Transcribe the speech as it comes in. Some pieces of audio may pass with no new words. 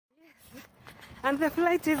and the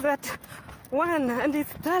flight is at 1 and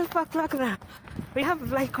it's 12 o'clock now. We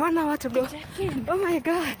have like 1 hour to go. Oh my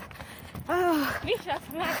god. Oh. We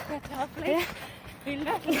just laughed at our flight. Yeah. We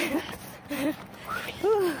love you.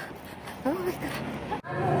 Oh my god.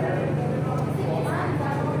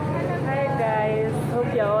 Hi guys,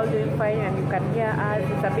 hope you're all doing fine and you can hear us.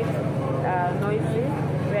 It's a bit noisy.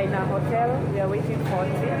 We're in a hotel, we are waiting for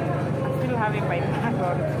tea. I'm still having my back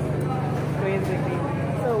on basically.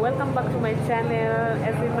 So welcome back to my channel.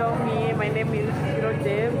 As you know me, my name is Jkia.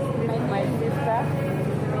 This is my sister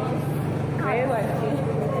Grace.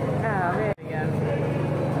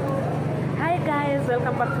 Hi guys,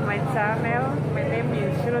 welcome back to my channel. My name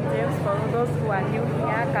is Jkia. For those who are new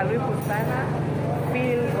here, karibu sana.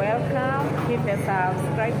 Feel welcome. Hit the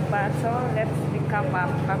subscribe button. Let's become a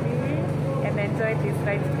family and enjoy this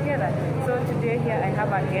ride together. So today here I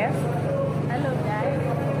have a guest. Hello guys,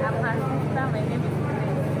 I'm her sister. My name is Grace.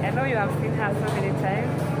 I know you have seen her so many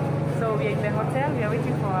times. So we are in the hotel. We are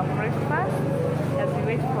waiting for our breakfast as we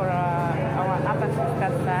wait for our other sister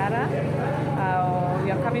Sarah. We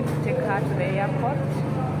are coming to take her to the airport.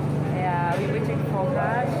 We're waiting for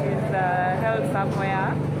her. She's held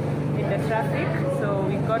somewhere in the traffic. So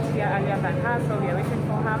we got here earlier than her. So we are waiting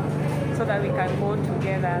for her so that we can go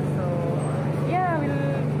together. So yeah,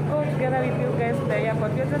 we'll go together with you guys to the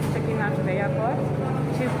airport. We're just taking her to the airport.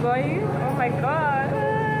 She's going. Oh my god.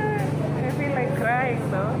 I feel like crying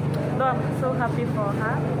though. No, I'm so happy for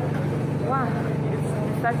her. Wow, it's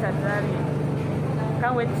such a journey.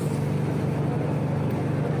 Can't wait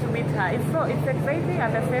to meet her. It's exciting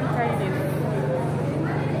at the same time.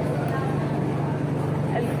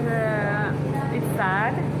 It's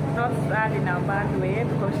sad. Not sad in a bad way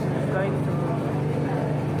because she's going to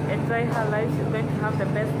enjoy her life. She's going to have the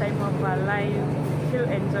best time of her life. She'll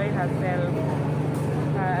enjoy herself.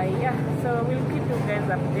 Yeah, so we'll keep you guys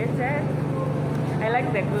updated. I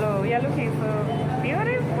like the glow. We are looking so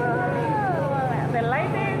beautiful. The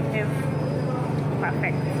lighting is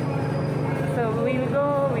perfect. So we'll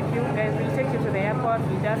go with you guys. We'll take you to the airport.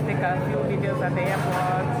 We'll just take a few videos at the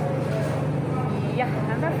airport. Yeah,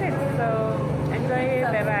 and that's it. So enjoy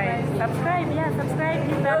the ride. Subscribe, yeah, subscribe.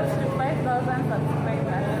 Hit that to 5,000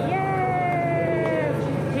 subscribers. Yes!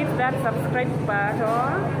 Hit that subscribe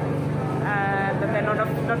button and the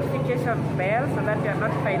notification bell so that you're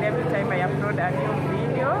notified every time I upload a new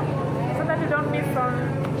video, so that you don't miss on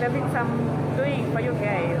the things I'm doing for you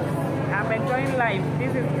guys. I'm enjoying life.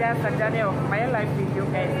 This is just a journey of my life with you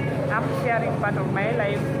guys. I'm sharing part of my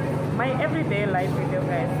life, my everyday life with you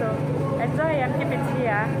guys. So enjoy and keep it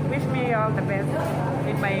here. Wish me all the best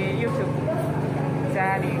in my YouTube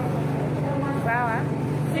journey. Sawa?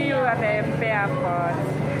 See you at the airport.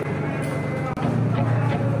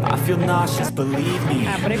 I feel nauseous, believe me.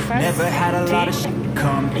 Never had a lot of shit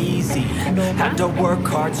come easy. Had to work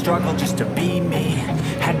hard, struggle just to be me.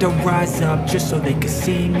 Had to rise up just so they could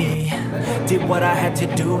see me. Did what I had to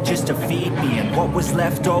do just to feed me. And what was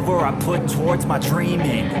left over I put towards my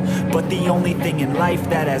dreaming. But the only thing in life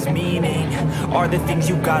that has meaning are the things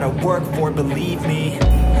you gotta work for, believe me.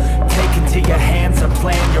 Take into your hands a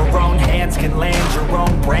plan. Your own hands can land your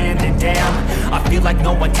own brand. And damn, I feel like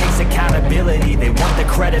no one takes accountability. They want the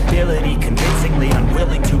credibility, convincingly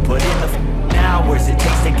unwilling to put in the hours it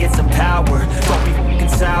takes to get some power. Don't be fucking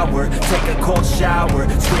sour. Take a cold shower.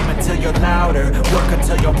 Scream until you're louder. Work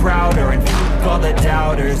until you're prouder. And fuck all the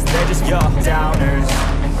doubters, they're just your downers.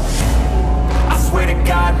 I swear to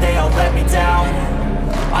God they all let me down.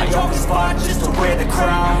 I always fought just to wear the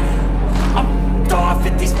crown. I'm off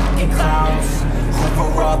at these fucking clowns who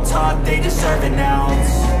were all taught they deserve an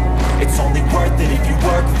ounce. It's only worth it if you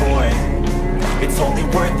work for it. It's only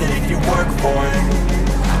worth it if you work for it.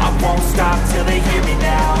 I won't stop till they hear me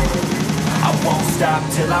now. I won't stop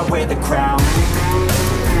till I wear the crown.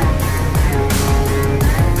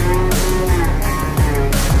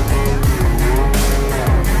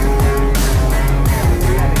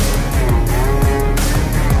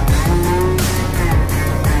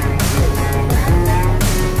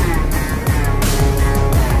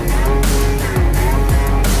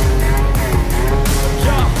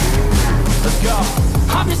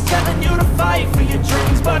 I'm just telling you to fight for your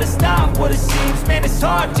dreams, but it's not what it seems. Man, it's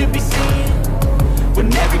hard to be seen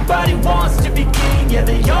when everybody wants to be king. Yeah,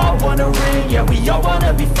 they all wanna ring, yeah, we all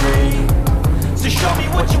wanna be free. So show me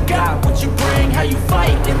what you got, what you bring, how you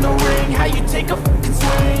fight in the ring, how you take a fucking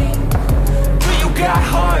swing. Do you got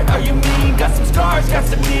heart, are you mean? Got some scars, got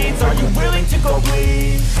some needs, are you willing to go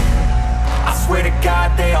bleed? I swear to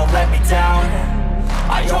God they all let me down.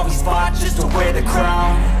 I always fought just to wear the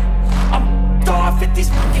crown. I'm off at these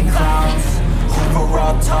fucking clowns who were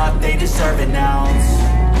all taught they deserve an ounce.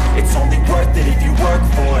 It's only worth it if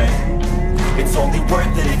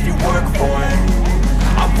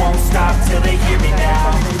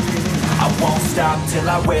stop till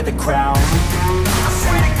I wear the crown. I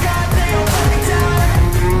swear to God they don't let me down.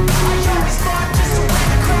 I always fought just to win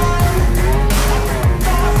the crown. I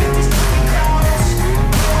thought of 50 stupid crowds.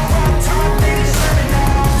 On top they deserve it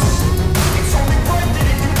now. It's only worth it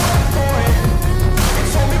if you work for it.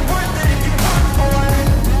 It's only worth it if you work for it.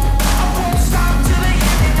 I won't stop till they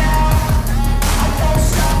hear me now. I won't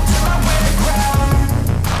stop till I wear the crown.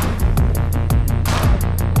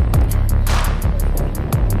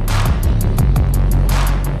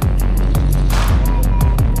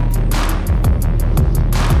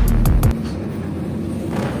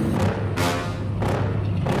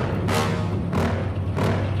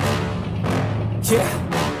 Yeah.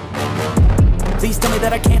 Please tell me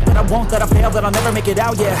that I can't, that I won't, that I fail, that I'll never make it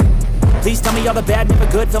out, yeah. Please tell me all the bad, never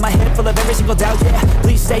good, fill my head full of every single doubt, yeah.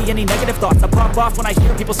 Please say any negative thoughts, I pop off when I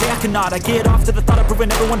hear people say I cannot. I get off to the thought of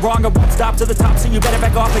proving everyone wrong, I won't stop to the top, so you better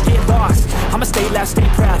back off and get lost. I'ma stay loud, stay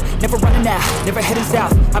proud, never running out, never heading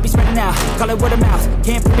south. I'll be spreading out, call it word of mouth,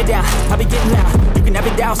 can't put me down, I'll be getting loud. You can have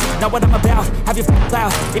it douse, not what I'm about, have your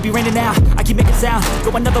cloud, it be raining now, I keep making sound,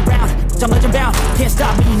 go another round, I'm legend bound, can't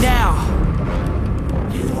stop me now.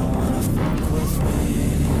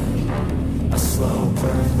 Slow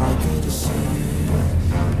burn like a disease.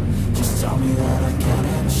 Just tell me that I can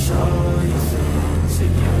and show you things that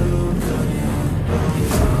you couldn't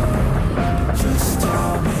believe. Just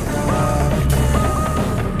tell me that I can.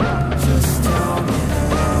 Just tell me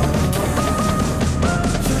that I can.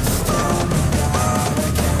 Just tell me that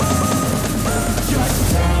I can.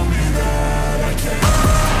 Just tell me that I can.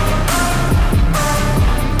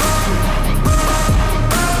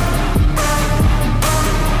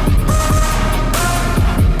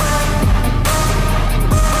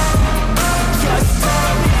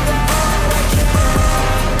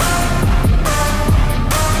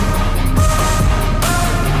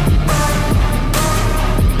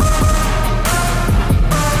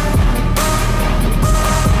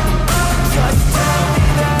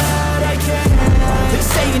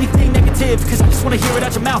 Cause I just wanna hear it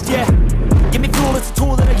out your mouth, yeah. Give me fuel, it's a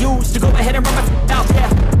tool that I use to go ahead and run my mouth, yeah.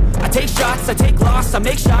 I take shots, I take loss, I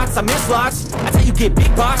make shots, I miss lots. That's how you get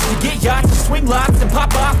big box, you get yachts, you swing lots and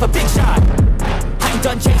pop off a big shot. I ain't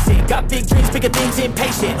done chasing, got big dreams, bigger things,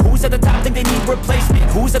 impatient. Who's at the top think they need replacement?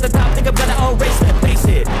 Who's at the top think I'm gonna erase them? Face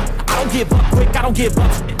it, I don't give up quick, I don't give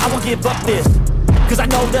up, I won't give up this. Cause I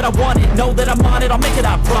know that I want it, know that I'm on it, I'll make it,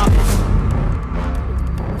 I promise.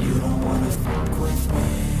 You don't wanna fuck with me.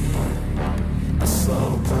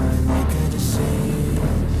 Slow burn like a disease.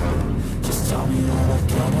 Just tell me that I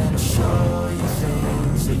can and show you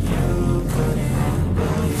things that you couldn't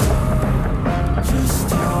believe. Just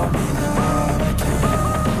tell me that I can.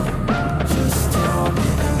 Just tell me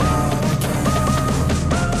that I can.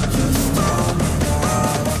 Just tell me that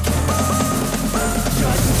I can.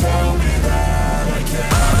 Just tell me that I can.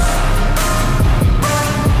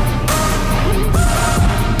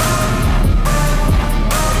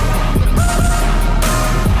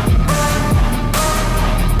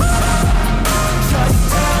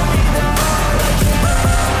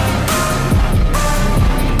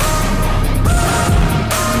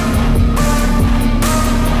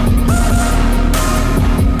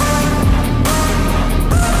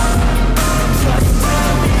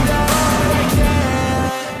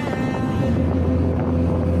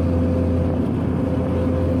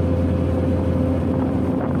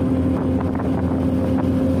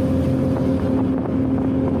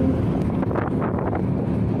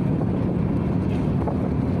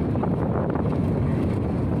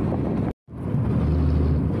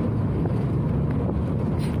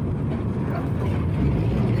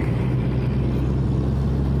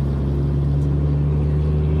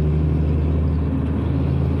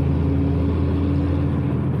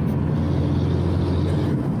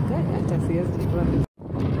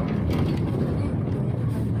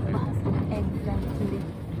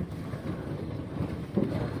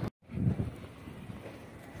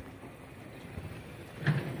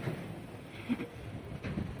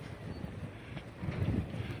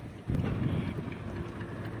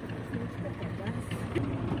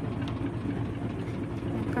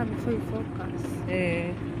 Foi focus.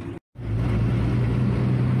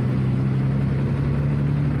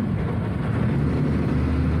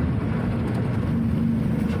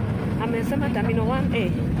 Amesema Terminal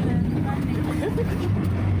 1A.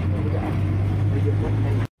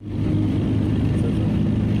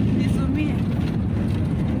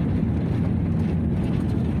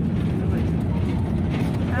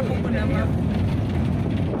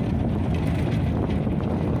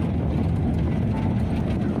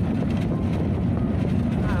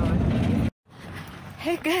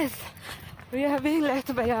 Hey guys, we are being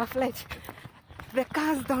left by our flight. the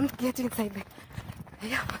cars don't get inside the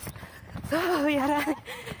airport. So we are running.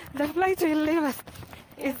 The flight will leave us.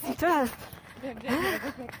 It's 12.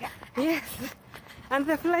 Yes. And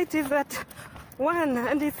the flight is at 1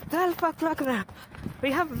 and it's 12 o'clock now.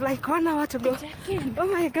 We have like 1 hour to go. Oh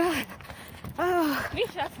my God. Oh. We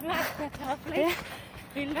just like that our flight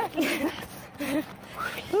will not leave us.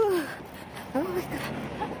 Oh my God.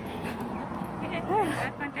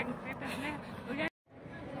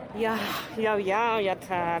 Yeah,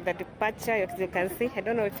 at the departure, as you can see. I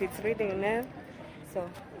don't know if it's reading now. So,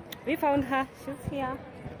 we found her. She's here.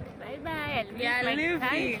 Bye-bye. We are like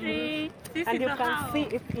country. And you can see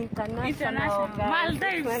it's international.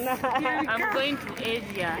 Maldives. I'm going to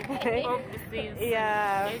Asia.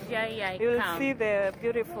 Yeah. Asia, you will see the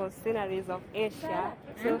beautiful sceneries of Asia.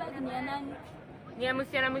 So we are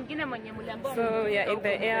in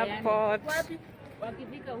the airport.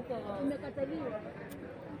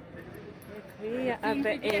 We are at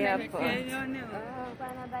the airport.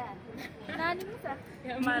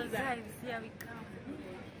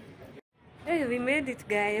 Hey, we made it,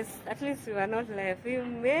 guys. At least we were not left. We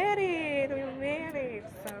made it. We made it.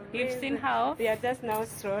 So you've seen how? We are just now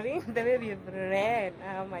strolling. The way we've ran.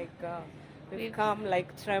 Oh my God. We've come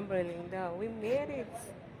like trembling down. We made it.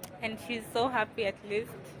 And she's so happy at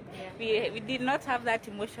least. Yeah. We did not have that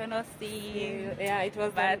emotional scene. Yeah, it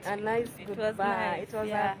was a nice goodbye. It was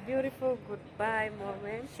a beautiful goodbye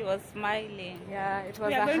moment. She was smiling. Yeah, it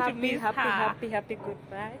was a happy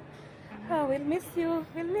goodbye. Oh, we'll miss you.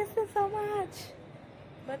 We'll miss you so much.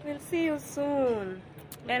 But we'll see you soon.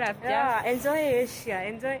 Let us just enjoy Asia.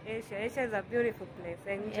 Enjoy Asia. Asia is a beautiful place.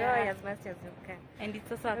 Enjoy as much as you can. And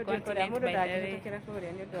it's also a continent, by the way.